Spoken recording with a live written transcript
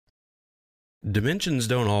Dimensions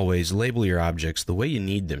don't always label your objects the way you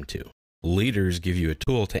need them to. Leaders give you a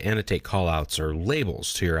tool to annotate callouts or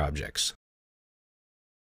labels to your objects.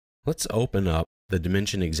 Let's open up the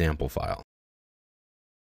dimension example file.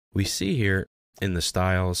 We see here in the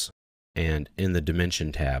Styles and in the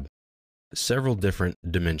Dimension tab several different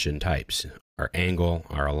dimension types. Our angle,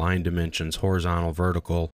 our align dimensions, horizontal,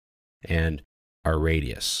 vertical, and our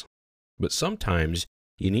radius. But sometimes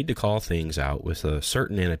you need to call things out with a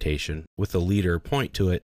certain annotation, with a leader, point to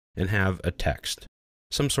it, and have a text,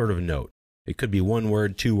 some sort of note. It could be one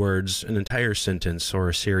word, two words, an entire sentence, or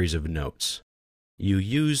a series of notes. You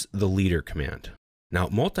use the leader command. Now,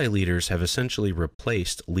 multi-leaders have essentially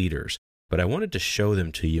replaced leaders, but I wanted to show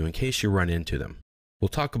them to you in case you run into them. We'll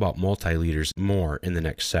talk about multi-leaders more in the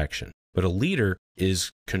next section, but a leader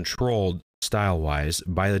is controlled style-wise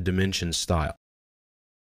by the dimension style.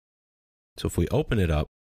 So if we open it up,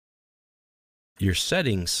 your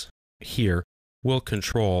settings here will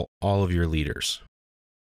control all of your leaders,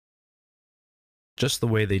 just the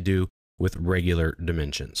way they do with regular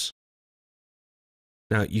dimensions.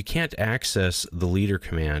 Now, you can't access the leader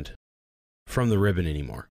command from the ribbon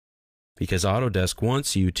anymore because Autodesk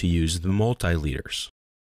wants you to use the multi-leaders.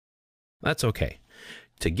 That's okay.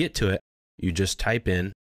 To get to it, you just type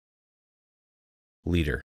in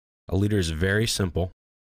leader. A leader is very simple.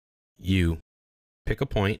 You pick a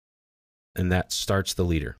point, and that starts the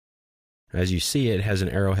leader. As you see, it has an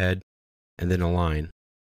arrowhead and then a line.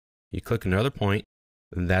 You click another point,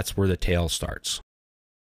 and that's where the tail starts.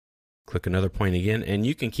 Click another point again, and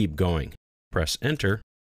you can keep going. Press Enter.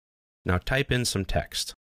 Now type in some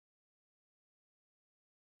text.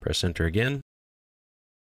 Press Enter again,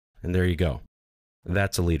 and there you go.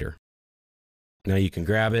 That's a leader. Now you can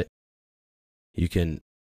grab it. You can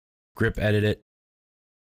grip edit it.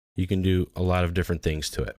 You can do a lot of different things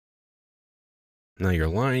to it. Now your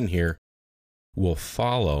line here will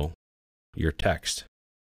follow your text.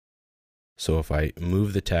 So if I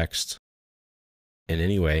move the text in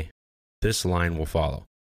any way, this line will follow.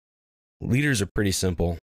 Leaders are pretty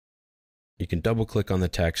simple. You can double click on the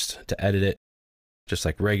text to edit it, just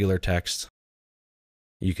like regular text.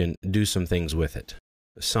 You can do some things with it.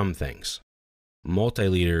 Some things.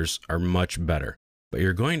 Multi-leaders are much better. But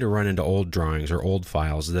you're going to run into old drawings or old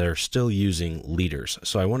files that are still using leaders,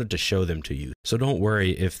 so I wanted to show them to you. So don't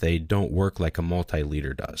worry if they don't work like a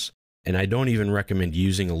multi-leader does. And I don't even recommend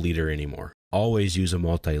using a leader anymore. Always use a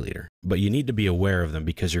multi-leader, but you need to be aware of them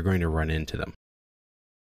because you're going to run into them.